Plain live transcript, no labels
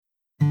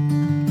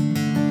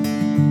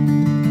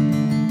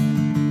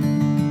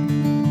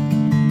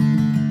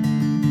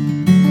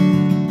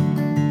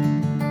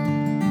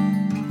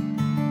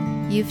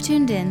You've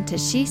tuned in to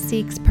She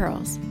Seeks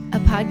Pearls, a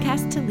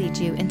podcast to lead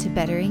you into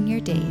bettering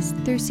your days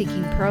through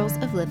seeking pearls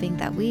of living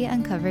that we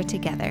uncover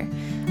together.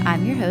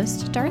 I'm your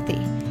host, Dorothy,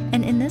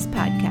 and in this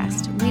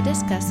podcast, we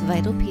discuss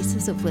vital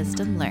pieces of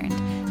wisdom learned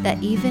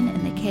that even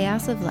in the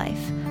chaos of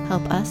life,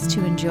 help us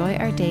to enjoy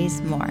our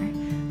days more.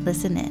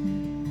 Listen in.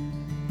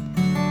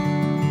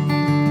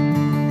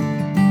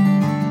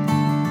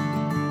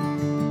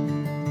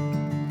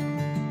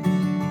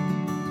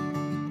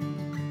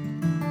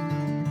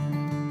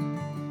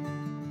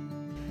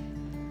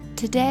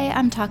 Today,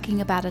 I'm talking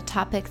about a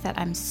topic that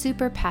I'm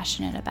super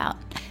passionate about.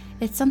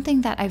 It's something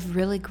that I've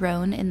really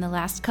grown in the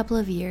last couple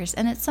of years,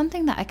 and it's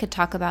something that I could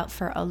talk about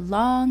for a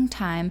long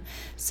time,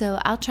 so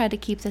I'll try to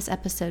keep this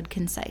episode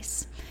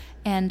concise.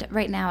 And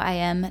right now, I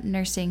am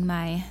nursing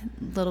my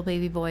little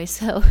baby boy,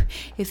 so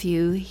if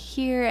you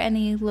hear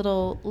any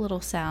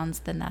little sounds,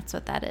 then that's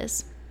what that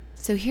is.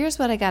 So here's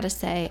what I gotta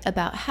say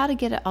about how to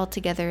get it all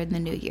together in the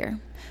new year.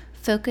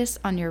 Focus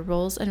on your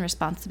roles and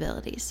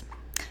responsibilities.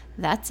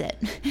 That's it.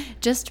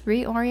 Just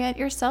reorient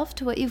yourself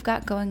to what you've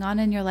got going on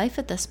in your life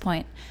at this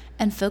point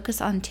and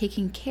focus on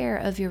taking care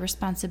of your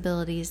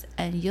responsibilities,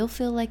 and you'll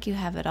feel like you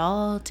have it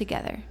all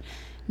together.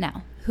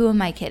 Now, who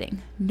am I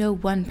kidding? No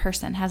one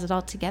person has it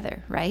all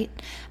together, right?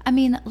 I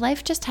mean,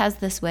 life just has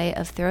this way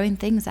of throwing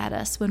things at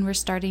us when we're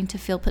starting to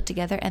feel put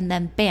together, and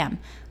then bam,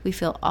 we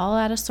feel all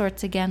out of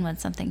sorts again when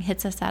something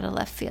hits us out of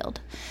left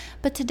field.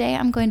 But today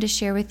I'm going to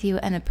share with you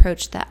an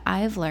approach that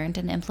I've learned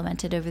and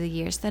implemented over the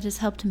years that has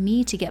helped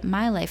me to get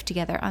my life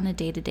together on a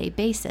day-to-day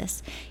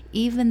basis,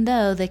 even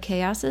though the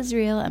chaos is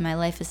real and my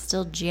life is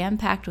still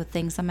jam-packed with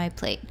things on my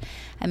plate.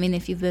 I mean,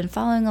 if you've been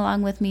following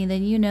along with me,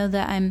 then you know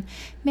that I'm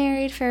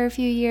married for a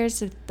few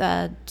years with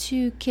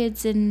 2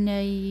 kids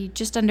in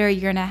just under a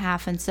year and a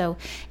half, and so,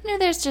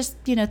 there's just,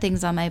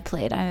 things on my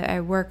plate.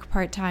 I work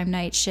part-time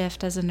night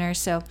shift as a nurse,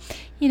 so,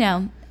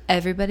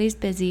 everybody's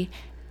busy.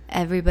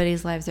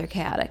 Everybody's lives are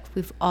chaotic.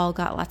 We've all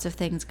got lots of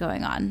things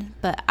going on,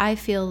 but I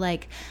feel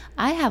like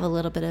I have a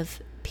little bit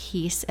of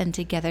peace and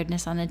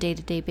togetherness on a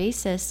day-to-day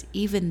basis,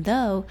 even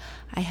though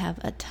I have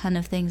a ton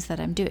of things that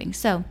I'm doing.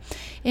 So,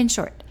 in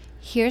short,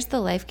 here's the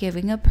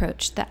life-giving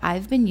approach that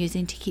I've been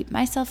using to keep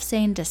myself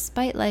sane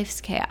despite life's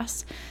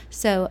chaos.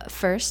 So,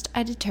 first,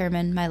 I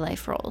determine my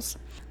life roles.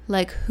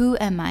 Like, who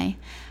am I?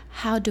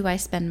 How do I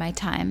spend my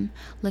time?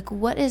 Like,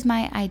 what is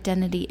my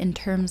identity in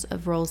terms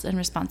of roles and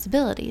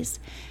responsibilities?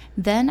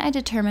 Then I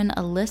determine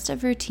a list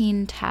of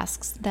routine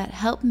tasks that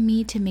help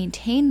me to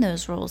maintain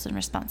those roles and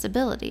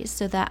responsibilities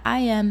so that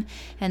I am,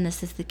 and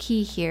this is the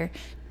key here,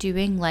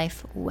 doing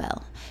life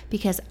well.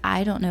 Because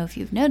I don't know if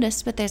you've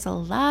noticed, but there's a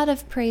lot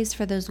of praise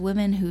for those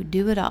women who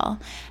do it all.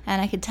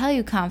 And I can tell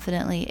you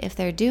confidently, if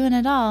they're doing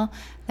it all,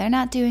 they're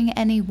not doing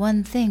any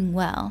one thing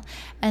well.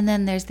 And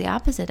then there's the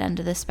opposite end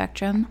of the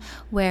spectrum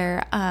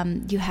where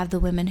you have the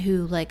women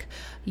who they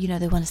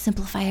want to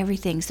simplify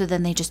everything. So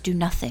then they just do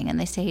nothing and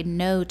they say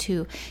no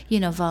to,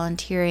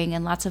 volunteering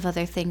and lots of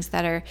other things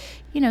that are,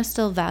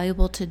 still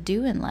valuable to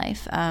do in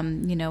life.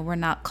 We're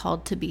not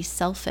called to be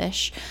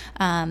selfish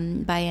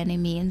by any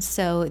means.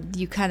 So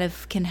you kind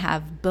of can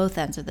have both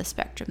ends of the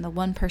spectrum. The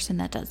one person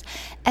that does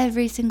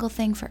every single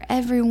thing for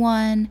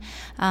everyone.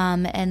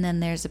 And then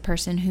there's a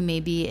person who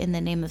maybe in the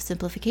name of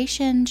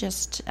simplification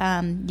just,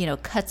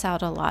 cuts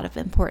out a lot of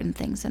important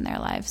things in their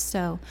lives.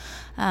 So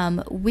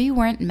we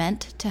weren't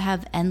meant to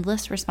have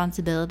endless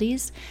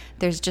responsibilities.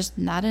 There's just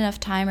not enough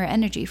time or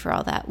energy for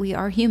all that. We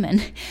are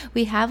human.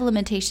 We have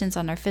limitations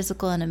on our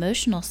physical and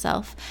emotional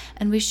self,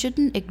 and we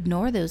shouldn't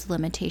ignore those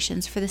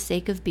limitations for the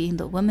sake of being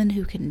the woman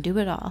who can do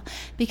it all.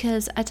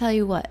 Because I tell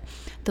you what,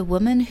 the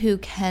woman who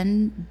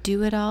can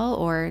do it all,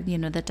 or,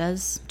 that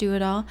does do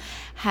it all,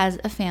 has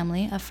a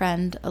family, a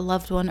friend, a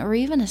loved one, or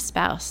even a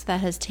spouse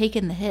that has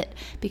taken the hit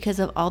because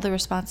of all the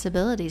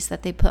responsibilities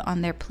that they put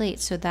on their plate,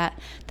 so that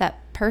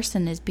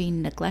person is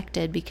being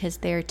neglected because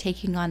they're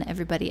taking on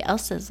everybody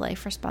else's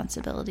life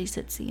responsibilities,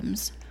 it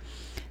seems.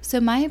 So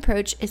my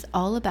approach is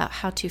all about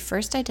how to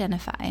first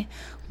identify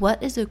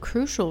what is a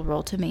crucial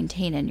role to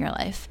maintain in your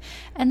life.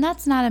 And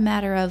that's not a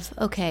matter of,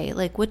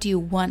 what do you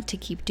want to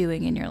keep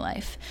doing in your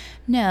life?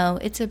 No,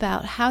 it's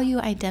about how you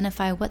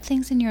identify what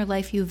things in your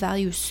life you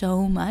value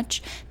so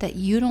much that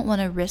you don't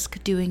want to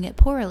risk doing it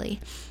poorly.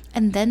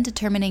 And then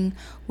determining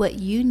what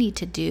you need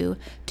to do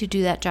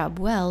that job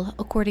well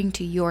according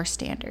to your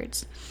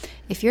standards.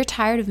 If you're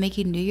tired of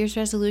making New Year's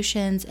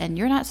resolutions and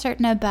you're not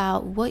certain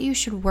about what you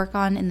should work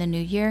on in the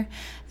new year,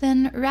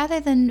 then rather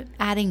than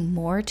adding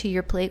more to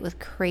your plate with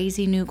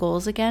crazy new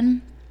goals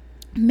again,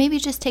 maybe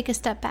just take a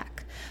step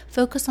back.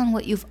 Focus on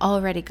what you've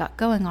already got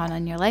going on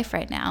in your life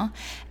right now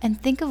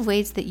and think of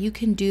ways that you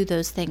can do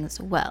those things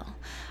well.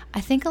 I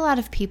think a lot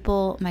of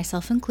people,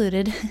 myself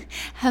included,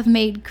 have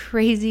made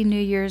crazy New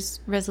Year's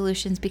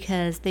resolutions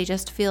because they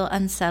just feel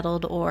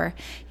unsettled or,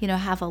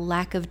 have a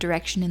lack of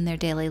direction in their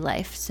daily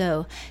life.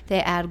 So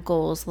they add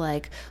goals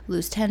like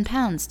lose 10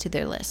 pounds to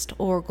their list,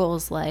 or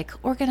goals like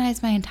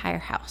organize my entire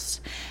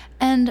house.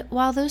 And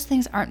while those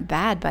things aren't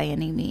bad by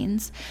any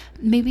means,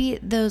 maybe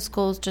those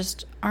goals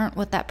just aren't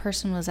what that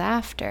person was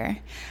after.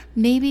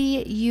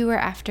 Maybe you are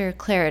after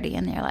clarity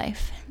in your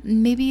life.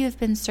 Maybe you've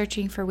been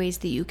searching for ways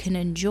that you can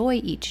enjoy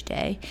each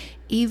day,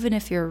 even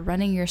if you're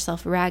running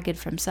yourself ragged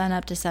from sun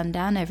up to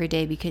sundown every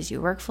day because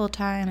you work full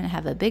time and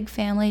have a big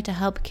family to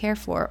help care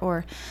for,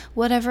 or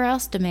whatever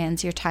else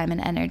demands your time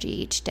and energy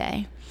each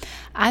day.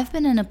 I've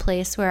been in a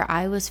place where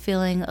I was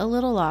feeling a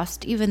little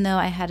lost, even though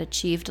I had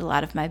achieved a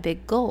lot of my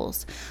big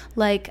goals.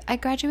 Like, I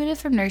graduated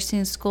from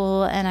nursing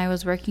school and I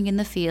was working in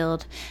the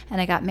field, and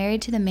I got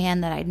married to the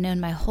man that I'd known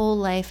my whole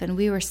life, and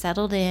we were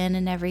settled in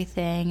and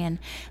everything, and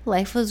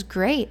life was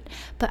great.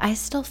 But I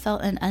still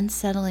felt an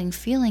unsettling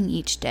feeling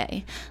each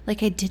day,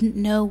 like I didn't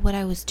know what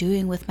I was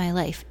doing with my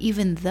life,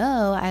 even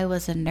though I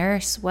was a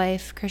nurse,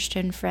 wife,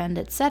 Christian friend,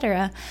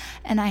 etc.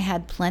 And I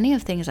had plenty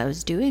of things I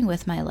was doing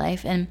with my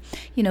life, and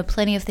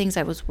plenty of things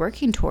I was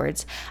working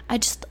towards. I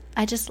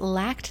just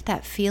lacked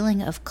that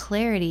feeling of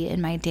clarity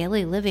in my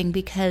daily living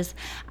because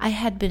I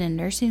had been in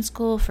nursing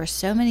school for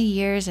so many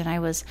years, and I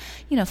was,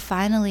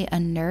 finally a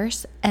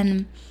nurse,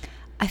 and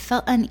I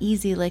felt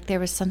uneasy, like there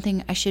was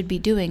something I should be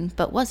doing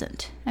but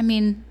wasn't. I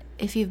mean,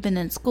 if you've been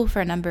in school for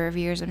a number of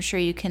years, I'm sure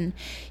you can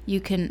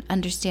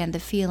understand the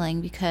feeling,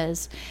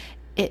 because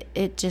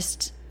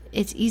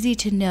it's easy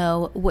to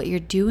know what you're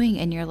doing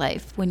in your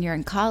life when you're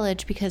in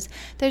college, because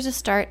there's a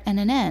start and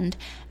an end,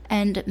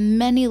 and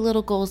many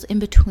little goals in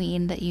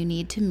between that you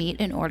need to meet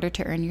in order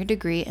to earn your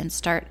degree and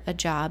start a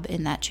job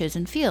in that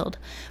chosen field.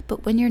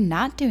 But when you're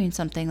not doing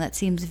something that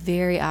seems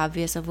very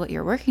obvious of what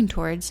you're working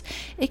towards,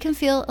 it can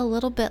feel a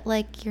little bit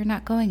like you're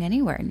not going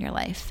anywhere in your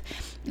life,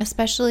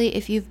 especially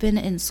if you've been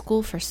in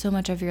school for so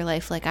much of your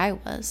life like I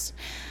was.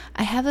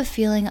 I have a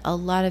feeling a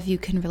lot of you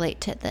can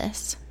relate to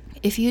this.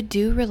 If you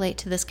do relate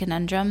to this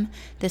conundrum,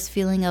 this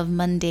feeling of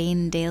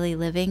mundane daily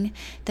living,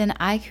 then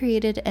I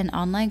created an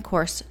online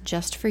course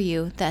just for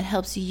you that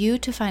helps you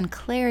to find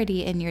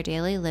clarity in your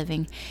daily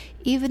living,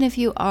 even if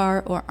you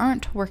are or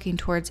aren't working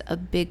towards a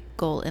big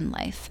goal in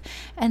life.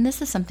 And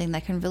this is something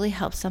that can really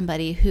help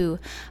somebody who,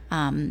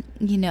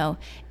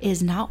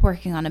 is not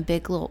working on a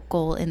big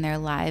goal in their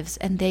lives,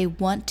 and they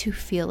want to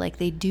feel like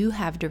they do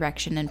have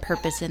direction and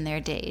purpose in their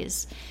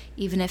days,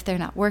 even if they're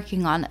not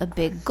working on a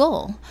big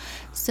goal.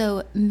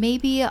 So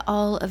maybe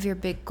all of your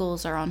big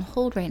goals are on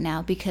hold right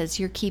now because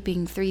you're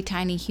keeping 3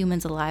 tiny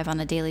humans alive on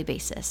a daily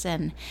basis,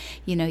 and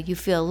you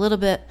feel a little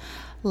bit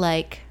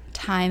like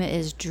time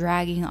is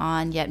dragging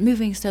on, yet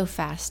moving so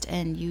fast,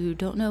 and you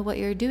don't know what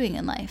you're doing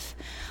in life.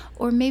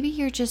 Or maybe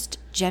you're just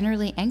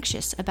generally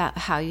anxious about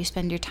how you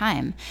spend your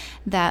time,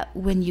 that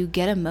when you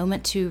get a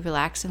moment to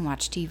relax and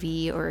watch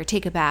TV or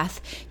take a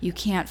bath, you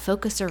can't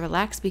focus or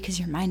relax because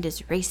your mind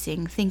is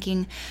racing,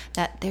 thinking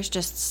that there's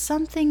just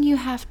something you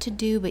have to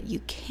do, but you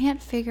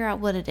can't figure out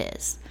what it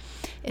is.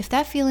 If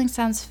that feeling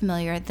sounds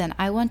familiar, then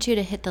I want you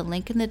to hit the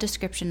link in the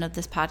description of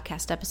this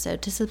podcast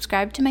episode to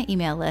subscribe to my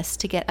email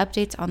list to get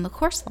updates on the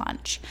course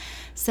launch.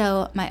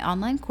 So my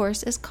online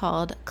course is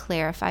called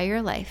Clarify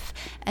Your Life,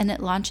 and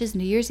it launches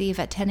New Year's Eve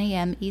at 10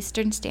 a.m.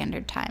 Eastern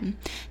Standard Time.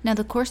 Now,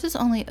 the course is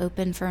only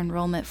open for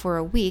enrollment for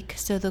a week,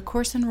 so the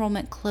course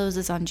enrollment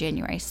closes on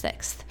January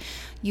 6th.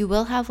 You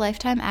will have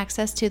lifetime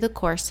access to the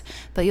course,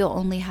 but you'll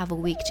only have a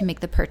week to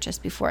make the purchase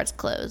before it's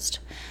closed.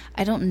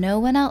 I don't know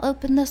when I'll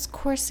open this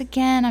course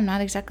again. I'm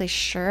not exactly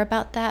sure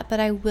about that, but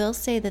I will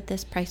say that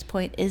this price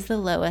point is the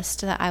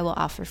lowest that I will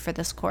offer for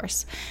this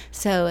course.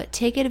 So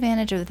take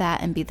advantage of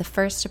that and be the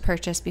first to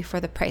purchase before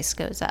the price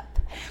goes up.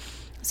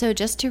 So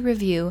just to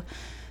review,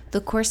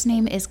 the course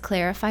name is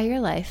Clarify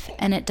Your Life,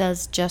 and it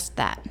does just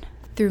that.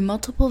 Through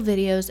multiple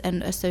videos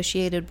and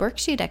associated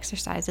worksheet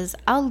exercises,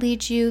 I'll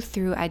lead you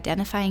through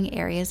identifying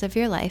areas of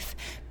your life,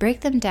 break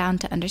them down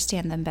to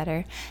understand them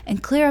better,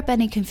 and clear up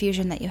any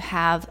confusion that you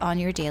have on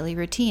your daily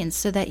routines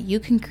so that you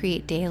can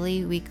create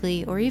daily,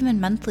 weekly, or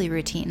even monthly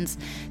routines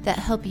that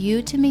help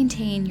you to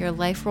maintain your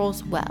life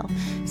roles well,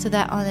 so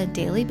that on a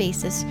daily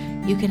basis,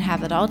 you can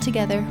have it all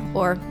together,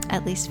 or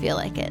at least feel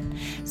like it.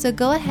 So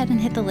go ahead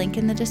and hit the link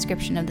in the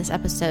description of this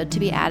episode to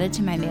be added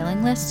to my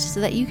mailing list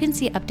so that you can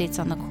see updates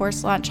on the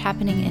course launch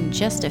happening in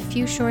just a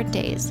few short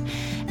days,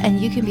 and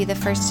you can be the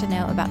first to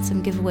know about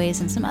some giveaways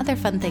and some other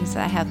fun things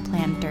that I have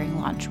planned during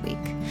launch week.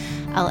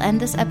 I'll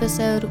end this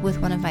episode with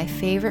one of my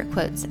favorite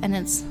quotes, and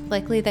it's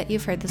likely that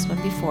you've heard this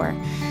one before,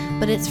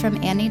 but it's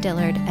from Annie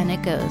Dillard, and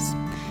it goes,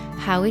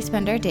 "How we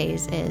spend our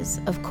days is,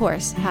 of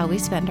course, how we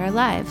spend our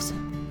lives.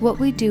 What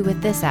we do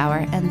with this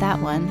hour and that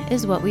one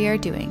is what we are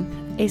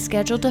doing. A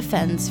schedule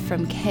defends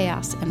from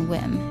chaos and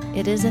whim.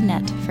 It is a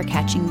net for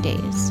catching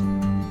days."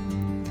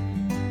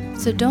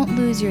 So don't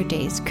lose your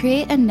days.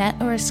 Create a net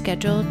or a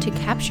schedule to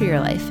capture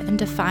your life and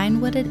define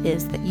what it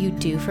is that you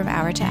do from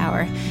hour to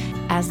hour,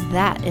 as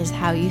that is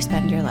how you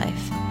spend your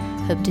life.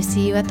 Hope to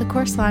see you at the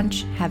course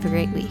launch. Have a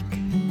great week.